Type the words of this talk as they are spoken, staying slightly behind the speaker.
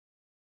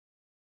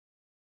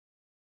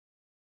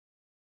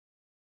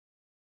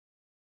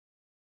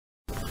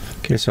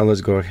Okay, so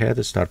let's go ahead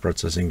and start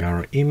processing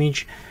our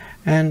image,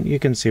 and you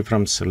can see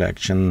from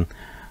selection,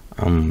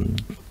 I'll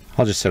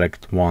just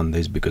select one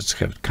this because it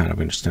has kind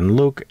of interesting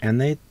look, and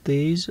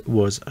this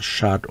was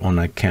shot on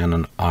a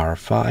Canon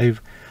R5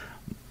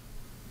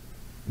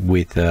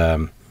 with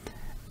f5.6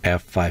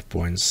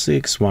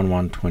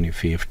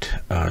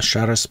 1/125th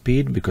shutter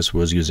speed, because it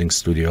was using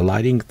studio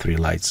lighting, 3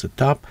 lights at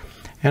top,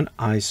 and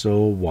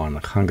ISO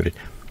 100.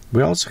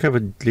 We also have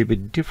a little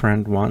bit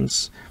different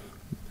ones.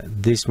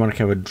 This one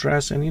have a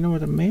dress, and you know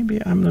what,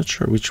 maybe I'm not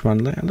sure which one.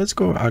 Let's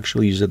go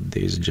actually use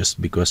this just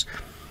because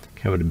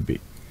have a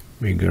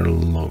bigger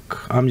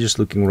look. I'm just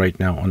looking right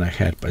now on a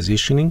head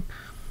positioning.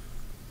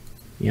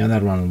 Yeah,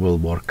 that one will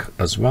work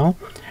as well.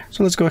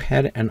 So let's go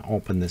ahead and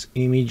open this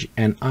image,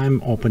 and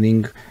I'm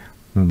opening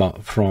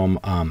from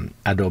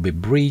Adobe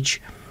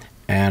Bridge,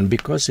 and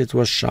because it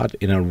was shot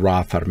in a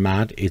RAW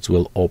format, it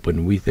will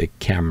open with a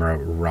camera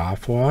RAW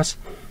for us.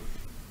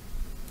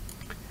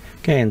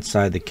 Okay,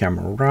 inside the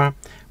camera RAW,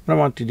 what I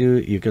want to do,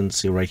 you can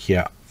see right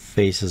here,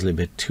 face is a little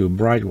bit too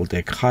bright. We'll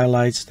take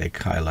highlights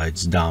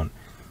down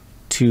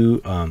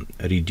to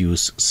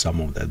reduce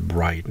some of that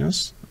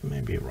brightness,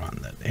 maybe around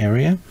that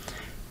area.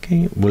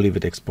 Okay, we'll leave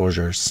it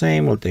exposure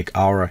same. We'll take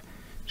our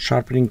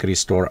sharpening,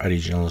 restore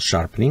original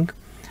sharpening,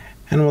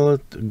 and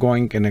we'll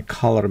going in a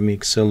color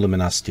mixer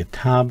luminosity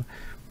tab.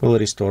 We'll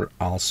restore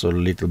also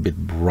a little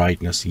bit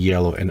brightness,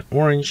 yellow and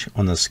orange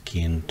on the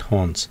skin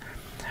tones.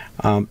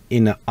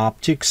 In the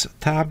optics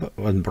tab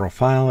on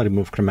profile,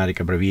 remove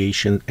chromatic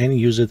abbreviation and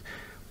use it.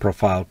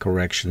 Profile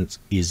corrections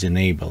is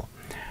enabled.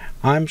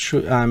 I'm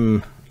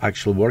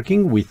actually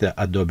working with the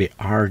Adobe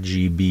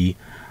RGB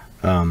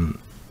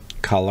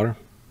color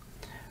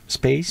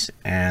space,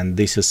 and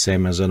this is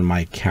same as on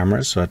my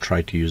camera, so I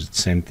try to use the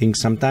same thing.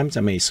 Sometimes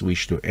I may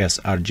switch to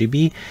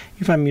sRGB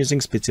if I'm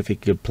using specific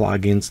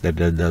plugins that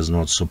does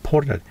not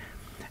support it,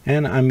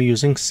 and I'm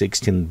using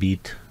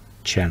 16-bit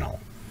channel.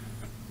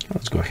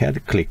 Let's go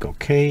ahead, click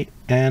OK,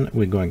 and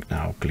we're going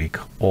now click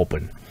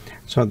open.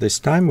 So this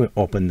time we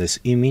open this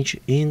image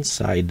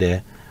inside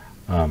the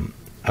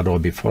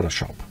Adobe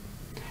Photoshop.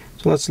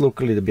 So let's look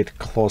a little bit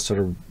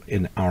closer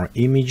in our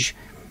image,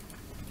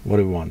 what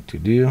we want to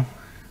do.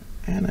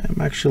 And I'm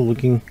actually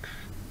looking,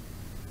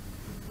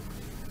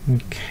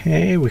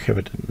 okay, we have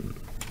it in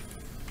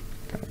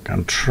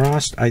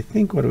contrast. I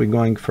think what we're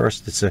going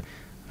first is a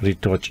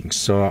retouching.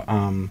 So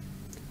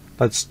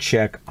let's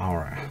check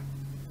our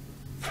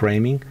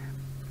framing,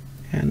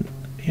 and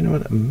you know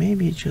what,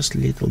 maybe just a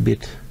little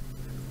bit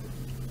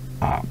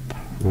up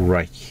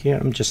right here.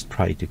 I'm just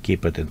trying to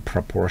keep it in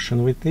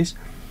proportion with this.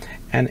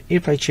 And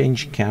if I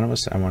change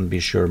canvas, I want to be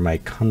sure my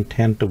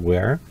content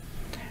aware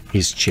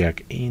is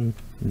checked in.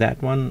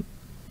 That one,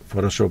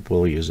 Photoshop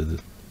will use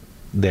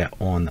their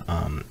own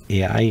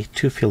AI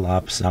to fill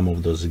up some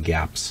of those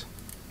gaps.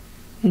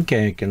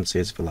 Okay, you can see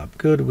it's fill up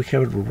good. We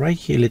have right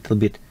here a little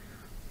bit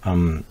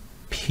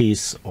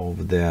piece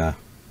of the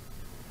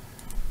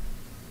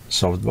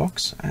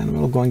softbox, and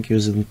we're going to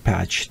use the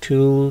patch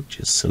tool.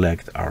 Just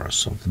select our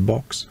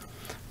softbox.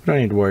 We don't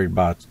need to worry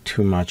about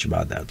too much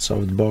about that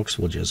softbox.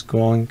 We'll just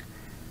going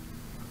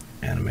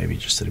and maybe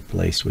just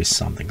replace with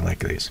something like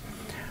this.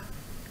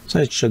 So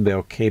it should be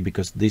okay,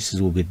 because this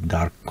will be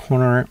dark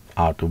corner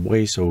out of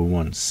way, so we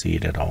won't see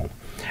it at all.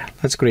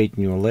 Let's create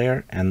new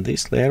layer, and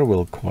this layer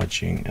will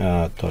touch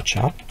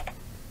up.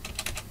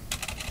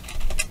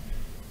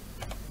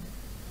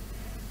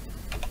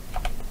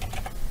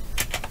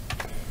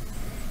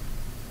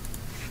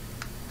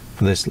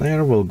 For this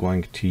layer, we're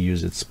going to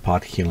use its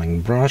spot healing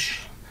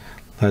brush.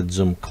 Let's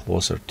zoom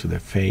closer to the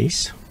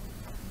face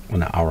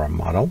on our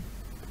model.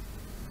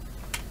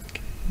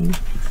 Okay.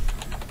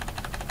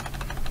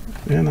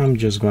 And I'm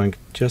just going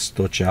to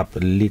touch up a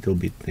little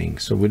bit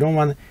things. So we don't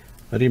want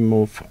to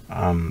remove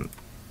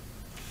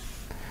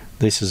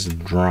this is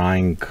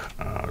drawing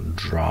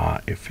draw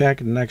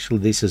effect, and actually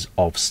this is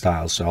off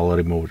style, so I'll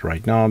remove it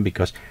right now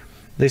because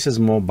this is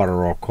more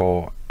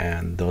Baroque,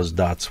 and those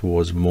dots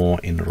was more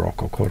in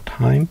Rococo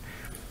time.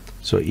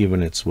 So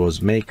even it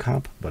was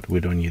makeup, but we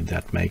don't need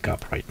that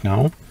makeup right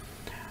now.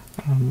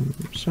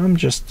 So I'm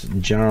just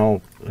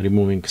general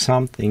removing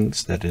some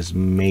things that is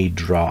may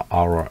draw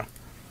our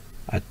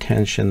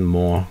attention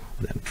more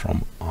than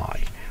from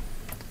eye.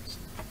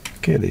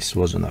 Okay, this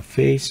was on the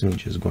face. I'm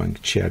just going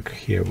to check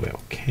here. We're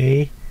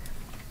okay.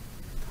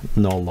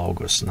 No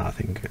logos,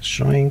 nothing is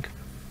showing.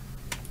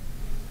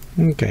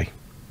 Okay,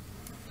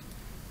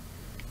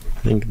 I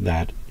think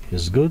that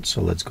is good.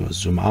 So let's go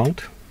zoom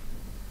out.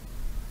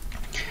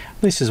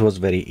 This was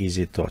very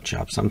easy to touch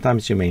up.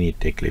 Sometimes you may need to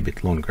take a little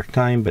bit longer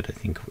time, but I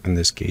think in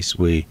this case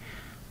we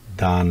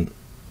done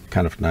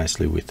kind of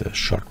nicely with a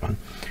short one.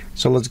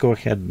 So let's go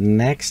ahead.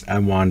 Next, I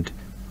want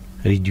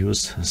to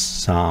reduce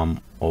some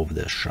of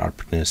the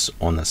sharpness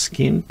on the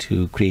skin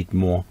to create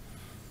more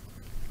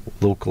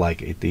look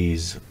like it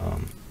is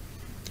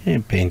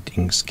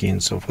painting skin.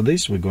 So for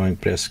this, we're going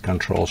to press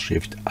Control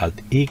Shift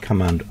Alt E,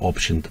 Command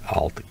Option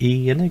Alt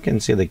E, and you can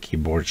see the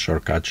keyboard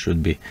shortcut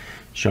should be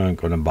showing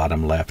on the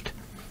bottom left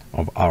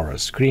of our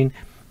screen.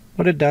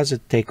 What it does,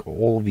 it take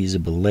all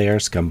visible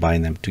layers,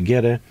 combine them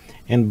together,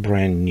 and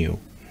brand new.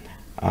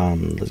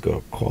 Let's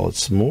go call it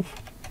smooth.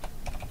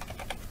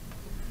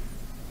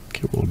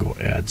 Okay, we'll go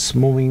add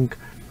smoothing.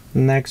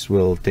 Next,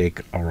 we'll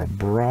take our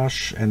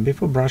brush, and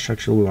before brush,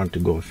 actually, we want to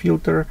go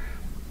filter,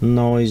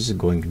 noise,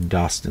 going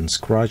dust and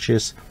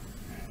scratches.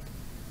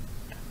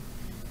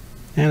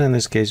 And in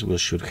this case, we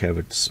should have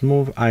it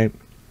smooth.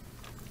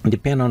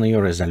 Depend on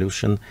your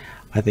resolution.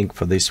 I think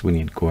for this we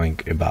need going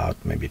about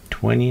maybe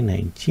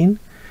 2019,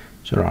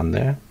 so around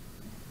there.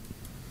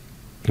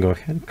 Go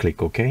ahead,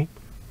 click OK,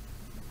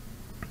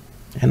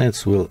 and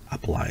it will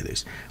apply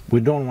this.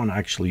 We don't want to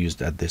actually use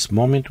it at this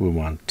moment. We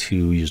want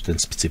to use it in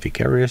specific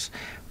areas.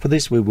 For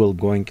this, we will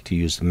going to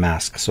use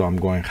mask. So I'm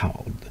going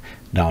hold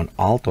down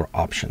Alt or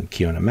Option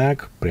key on a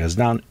Mac, press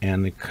down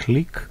and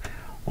click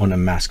on a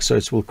mask. So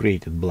it will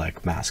create a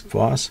black mask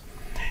for us.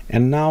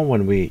 And now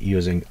when we're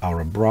using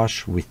our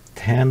brush with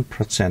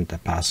 10%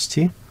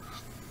 opacity, we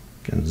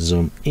can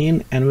zoom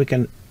in and we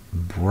can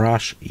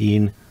brush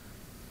in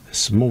the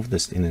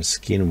smoothness in the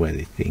skin where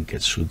they think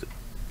it should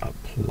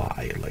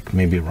apply, like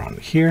maybe around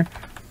here.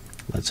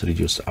 Let's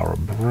reduce our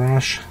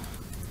brush.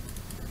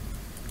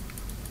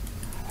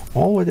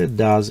 All what it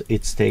does,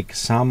 it's take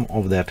some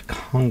of that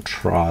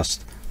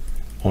contrast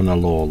on a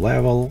lower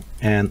level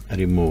and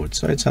remove it.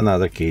 So it's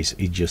another case,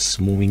 it's just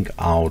smoothing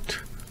out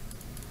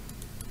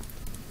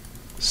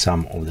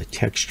some of the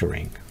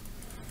texturing.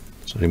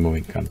 So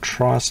removing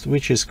contrast,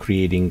 which is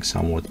creating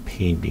somewhat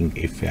painting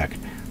effect.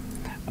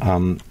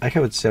 I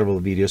have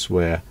several videos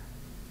where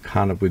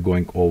kind of we're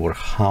going over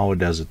how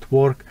does it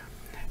work,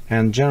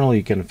 and generally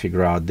you can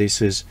figure out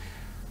this is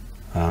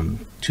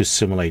to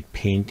simulate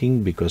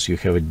painting, because you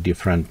have a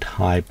different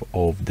type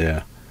of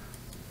the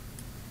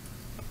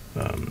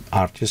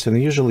artist,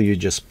 and usually you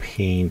just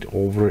paint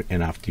over,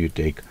 and after you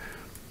take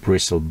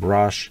bristle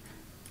brush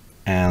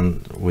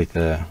and with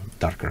a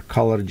darker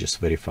color, just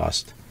very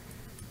fast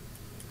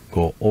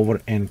go over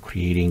and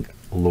creating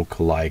look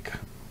like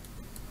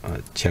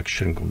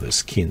texturing of the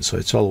skin. So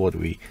it's all what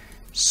we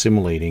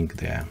simulating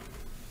there,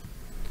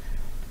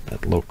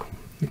 that look.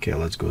 Okay,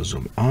 let's go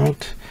zoom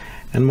out.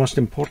 And most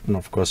important,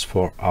 of course,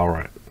 for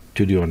our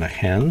to do on the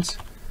hands,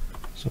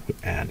 so we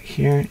add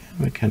here, and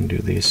we can do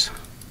this,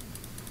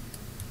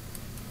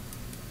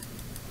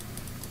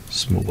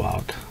 smooth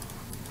out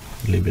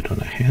a little bit on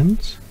the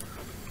hands.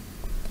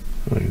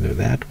 We do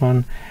that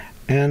one,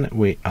 and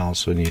we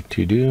also need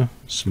to do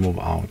smooth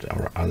out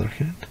our other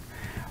hand.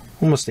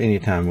 Almost any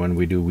time when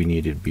we do, we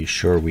need to be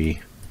sure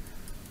we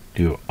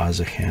do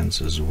other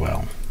hands as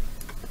well.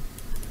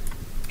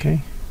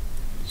 Okay,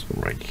 so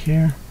right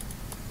here,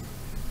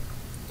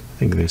 I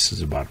think this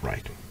is about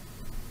right.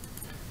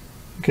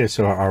 Okay,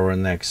 so our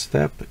next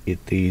step, it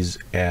is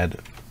add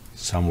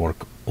some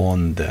work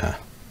on the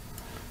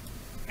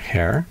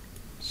hair.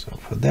 So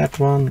for that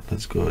one,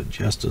 let's go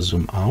just to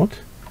zoom out.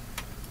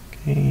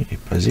 Okay, a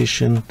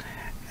position,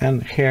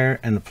 and hair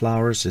and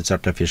flowers, it's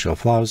artificial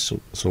flowers,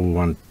 so we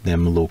want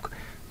them look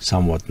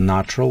somewhat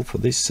natural. For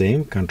this,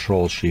 same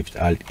Control Shift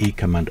Alt E,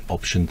 Command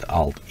Option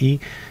Alt E,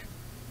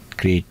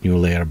 create new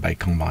layer by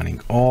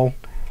combining all.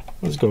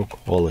 Let's go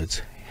call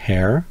it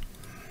hair,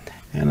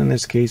 and in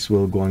this case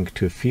we're going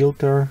to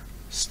filter,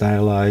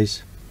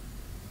 stylize,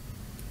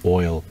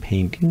 oil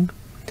painting,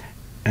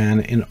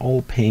 and in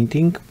all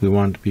painting we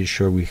want to be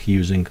sure we're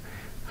using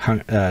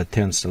 10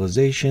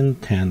 stylization,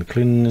 10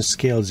 cleanliness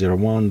scale,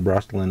 0.1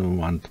 brush line. We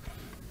want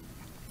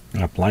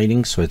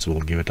lighting, so it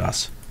will give it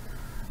us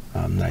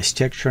nice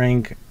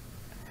texturing.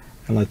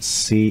 And let's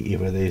see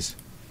if it is,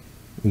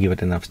 give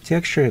it enough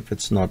texture. If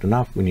it's not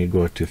enough, we need to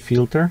go to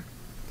filter,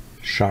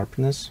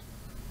 sharpness,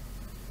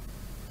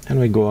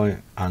 and we go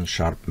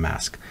Unsharp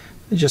Mask.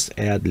 We just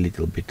add a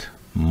little bit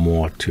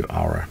more to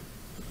our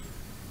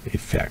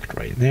effect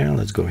right there.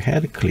 Let's go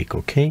ahead, click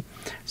OK.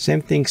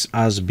 Same things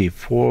as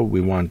before.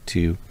 We want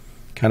to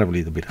kind of a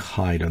little bit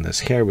hide on this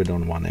hair. We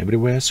don't want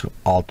everywhere, so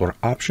Alt or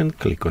Option,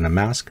 click on a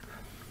mask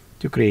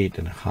to create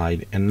and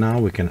hide. And now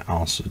we can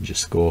also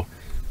just go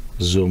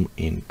zoom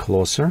in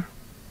closer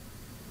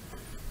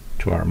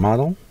to our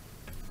model.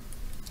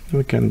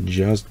 We can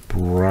just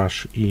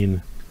brush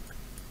in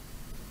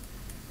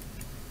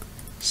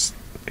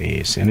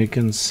space, and you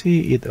can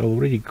see it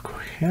already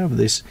have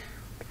this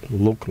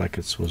look like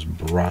it was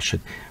brushed.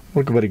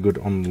 Work very good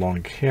on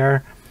long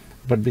hair.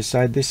 But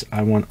beside this,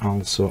 I want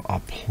also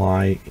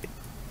apply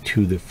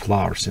to the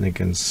flowers, and you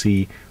can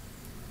see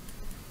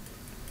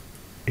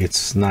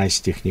it's nice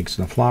techniques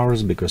on the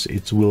flowers because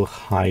it will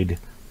hide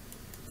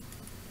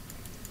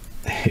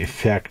the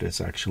effect. It's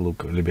actually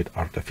look a little bit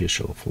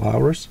artificial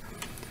flowers.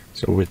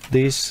 So with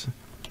this,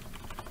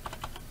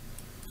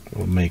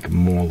 we'll make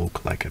more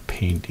look like a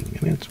painting,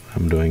 and it's what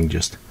I'm doing.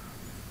 Just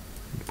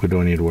we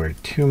don't need to worry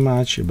too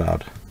much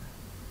about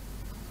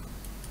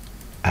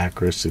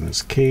accuracy in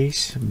this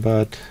case,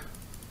 but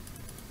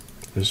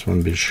just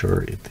want to be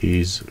sure it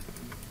is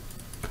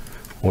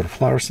or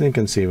flowers. And you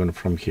can see even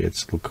from here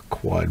it's look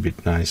quite a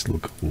bit nice,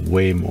 look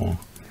way more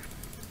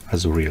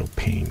as real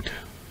paint.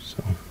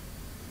 So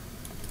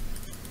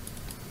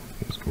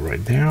let's go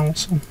right there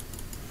also.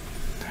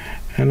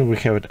 And we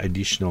have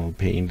additional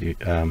paint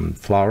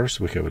flowers.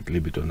 We have it a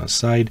little bit on the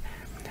side,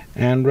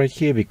 and right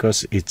here,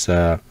 because it's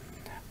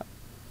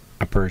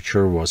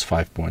aperture was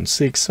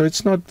 5.6, so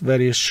it's not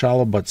very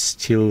shallow, but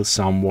still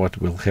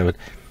somewhat will have it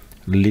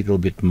a little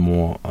bit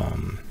more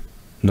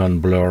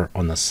non-blur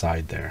on the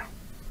side there.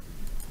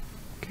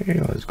 Okay,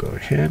 let's go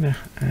ahead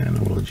and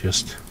we'll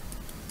just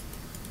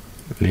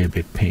a little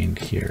bit paint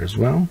here as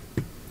well,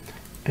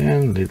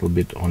 and a little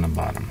bit on the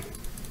bottom.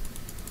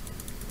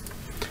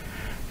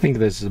 I think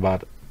this is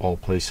about all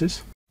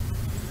places.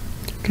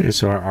 Okay,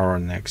 so our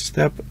next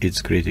step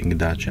is creating a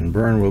dodge and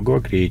burn. We'll go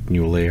create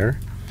new layer.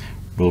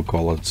 We'll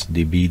call it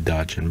DB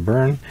dodge and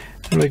burn,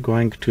 and we're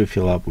going to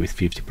fill up with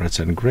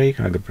 50% gray,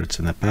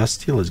 100%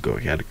 opacity. Let's go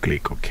ahead and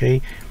click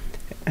OK,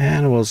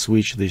 and we'll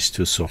switch this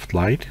to soft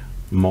light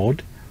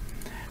mode.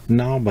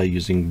 Now, by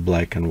using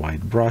black and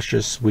white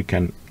brushes, we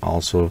can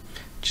also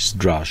just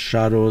draw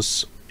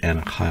shadows and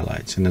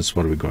highlights, and that's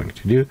what we're going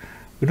to do.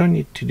 We don't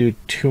need to do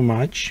too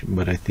much,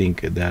 but I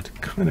think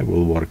that kind of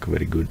will work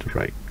very good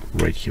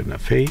right here in the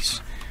face.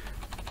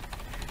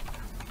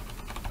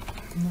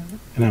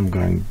 And I'm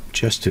going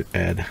just to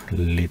add a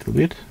little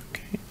bit.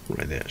 Okay,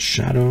 right there,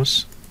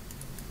 shadows.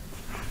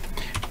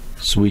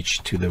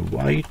 Switch to the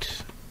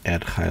white,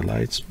 add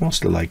highlights,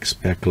 mostly like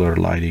specular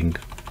lighting,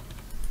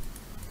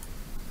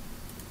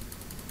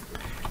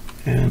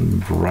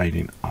 and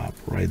brightening up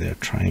right there,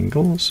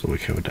 triangle. So we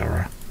have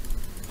our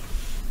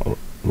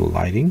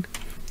lighting.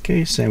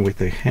 Okay, same with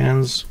the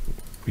hands.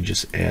 We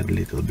just add a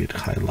little bit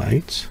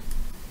highlights.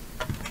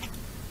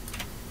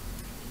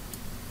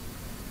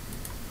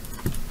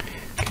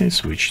 Okay,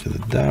 switch to the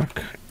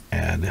dark,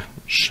 add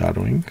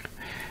shadowing,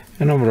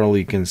 and overall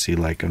you can see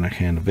like on a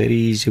hand, very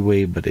easy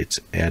way, but it's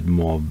add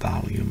more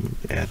volume,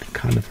 add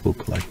kind of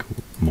look like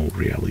more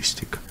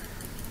realistic.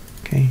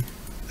 Okay,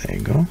 there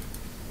you go.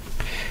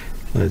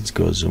 Let's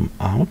go zoom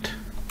out,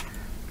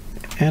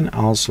 and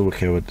also we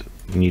have it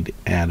need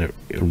add a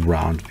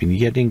round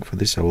vignetting. For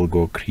this I will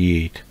go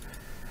create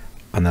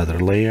another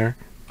layer,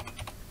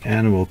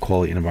 and we'll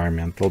call it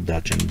environmental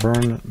dodge and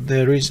burn.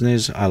 The reason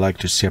is I like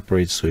to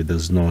separate so it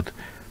does not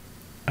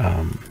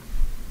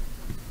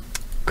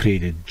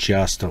create it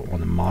just on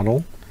the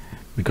model,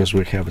 because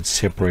we have it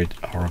separate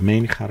our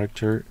main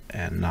character,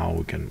 and now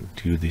we can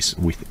do this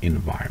with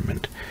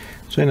environment.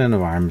 So in an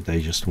environment I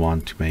just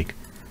want to make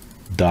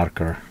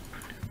darker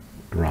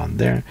around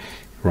there,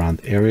 around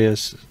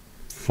areas,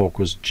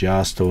 focus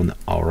just on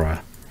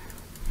our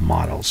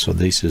model. So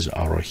this is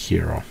our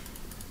hero.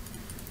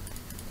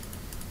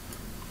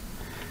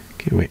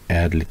 Okay, we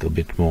add a little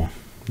bit more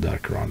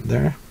dark around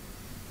there.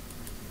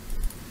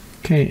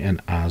 Okay,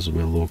 and as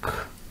we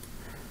look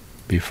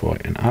before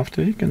and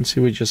after, you can see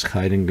we're just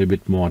hiding a little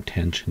bit more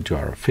attention to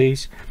our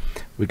face.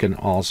 We can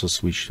also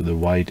switch to the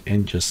white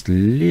and just a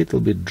little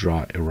bit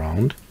draw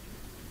around.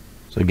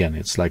 So again,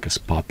 it's like a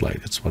spotlight.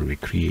 That's what we're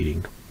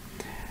creating.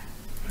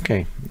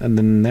 Okay, and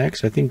then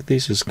next, I think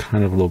this is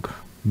kind of look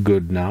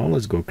good now.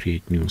 Let's go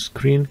create new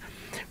screen.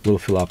 We'll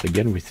fill up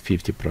again with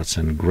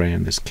 50% gray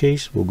in this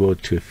case. We'll go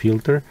to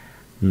filter,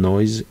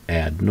 noise,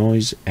 add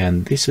noise,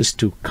 and this is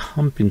to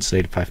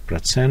compensate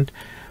 5%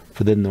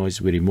 for the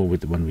noise we remove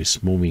it when we're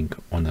smoothing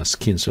on the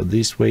skin. So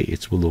this way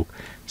it will look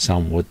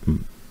somewhat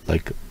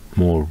like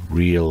more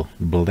real,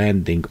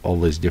 blending all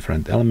these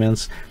different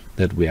elements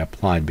that we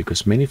applied,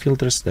 because many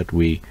filters that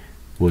we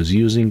was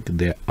using,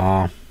 they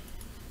are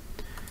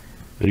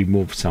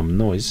remove some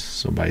noise.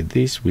 So by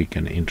this we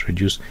can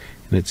introduce,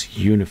 and it's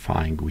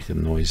unifying with the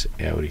noise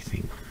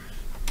everything.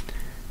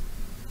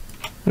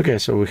 Okay,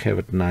 so we have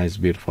a nice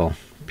beautiful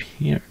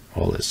here,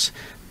 all this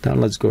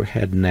done. Let's go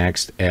ahead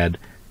next, add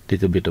a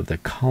little bit of the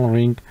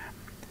coloring,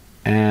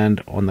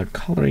 and on the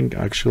coloring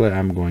actually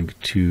I'm going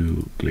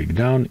to click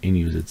down and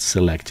use it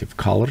selective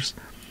colors.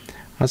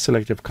 Our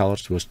selective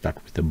colors, we'll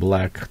start with the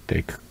black,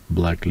 take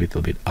black a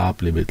little bit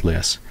up, a little bit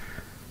less,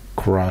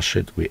 crush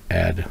it, we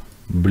add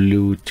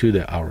blue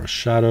to our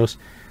shadows,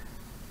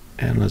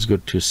 and let's go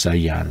to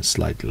cyan,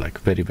 slightly like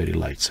very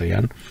light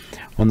cyan.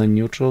 On the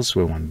neutrals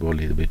we want to go a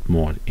little bit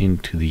more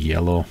into the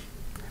yellow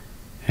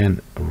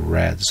and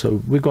red.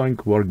 So we're going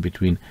to work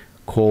between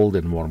cold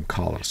and warm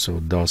colors,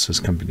 so those is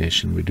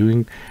combination we're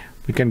doing.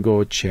 We can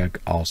go check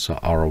also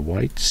our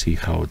white, see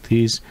how it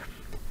is,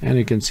 and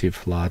you can see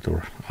flat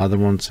or other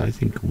ones. I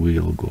think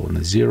we'll go on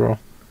a 0.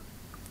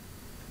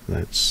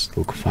 Let's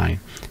look fine.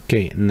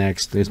 Okay,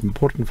 next it's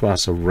important for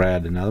us a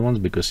red and other ones,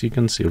 because you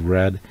can see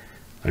red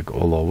like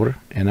all over,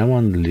 and I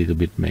want a little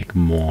bit make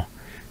more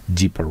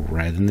deeper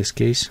red in this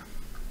case,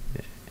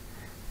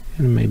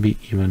 and maybe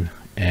even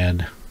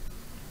add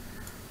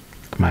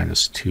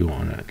 -2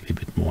 on a little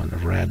bit more on the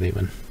red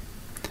even.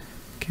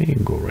 Okay,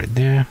 go right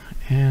there,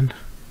 and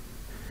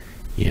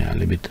yeah, a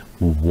little bit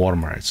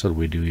warmer, so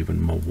we do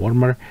even more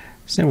warmer.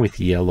 Same with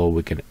yellow,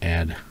 we can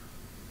add,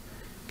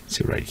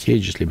 see right here,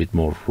 just a little bit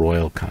more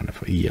royal kind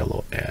of a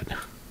yellow add.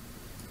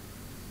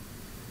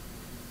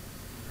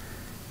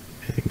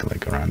 I think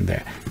like around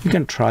there. You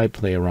can try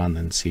play around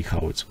and see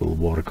how it will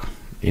work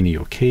in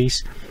your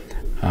case.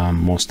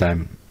 Most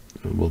time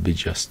will be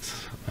just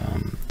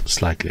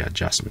slightly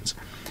adjustments.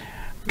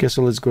 Okay,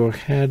 so let's go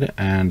ahead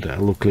and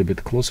look a little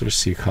bit closer to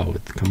see how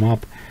it come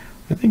up.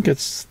 I think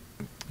it's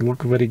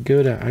look very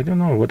good. I don't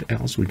know what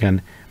else we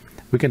can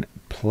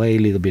play a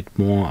little bit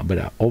more,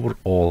 but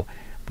overall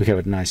we have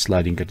a nice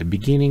lighting at the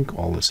beginning,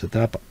 all the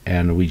setup,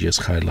 and we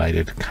just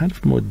highlighted kind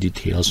of more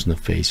details on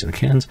the face and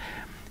hands,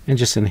 and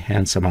just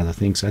enhance some other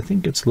things. I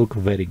think it's look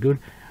very good.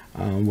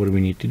 What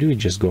we need to do is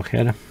just go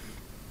ahead,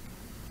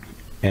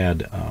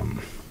 add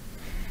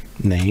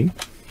name,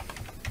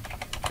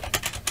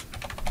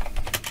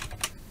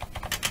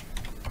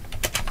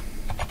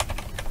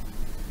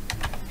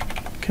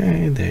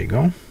 okay, there you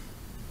go.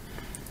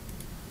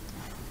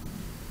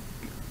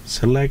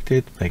 Select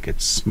it, make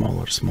it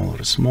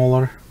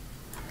smaller,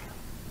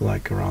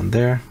 like around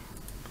there.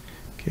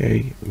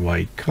 Okay,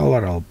 white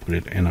color, I'll put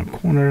it in a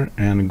corner,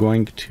 and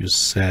going to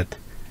set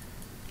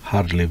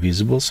hardly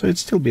visible, so it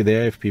still be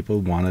there. If people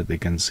want it, they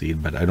can see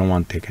it, but I don't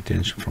want to take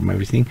attention from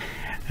everything.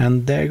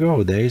 And there you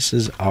go, this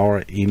is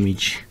our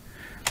image.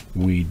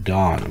 We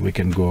done. We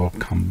can go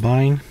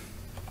combine,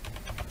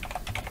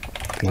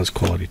 let's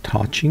call it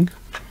Retouching,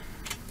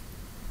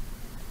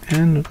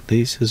 and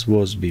this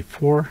was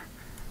before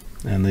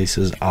and this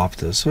is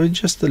after. So it's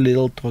just a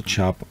little touch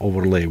up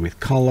overlay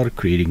with color,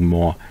 creating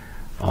more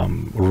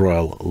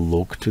royal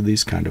look to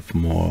this kind of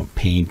more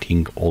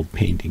painting, old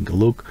painting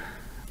look.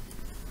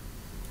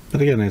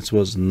 But again, it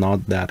was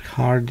not that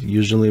hard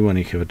usually when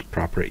you have a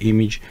proper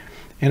image.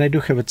 And I do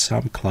have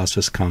some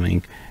classes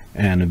coming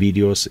and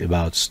videos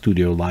about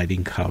studio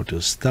lighting, how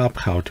to stop,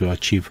 how to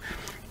achieve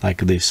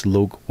like this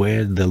look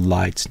where the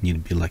lights need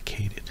to be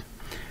located.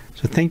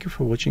 So thank you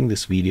for watching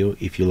this video.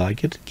 If you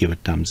like it, give it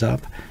a thumbs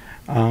up.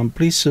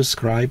 Please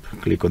subscribe,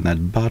 click on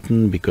that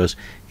button, because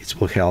it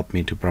will help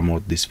me to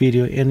promote this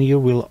video, and you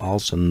will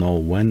also know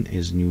when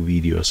is new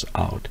videos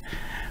out.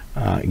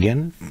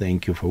 Again,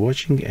 thank you for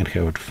watching, and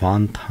have a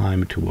fun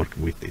time to work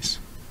with this.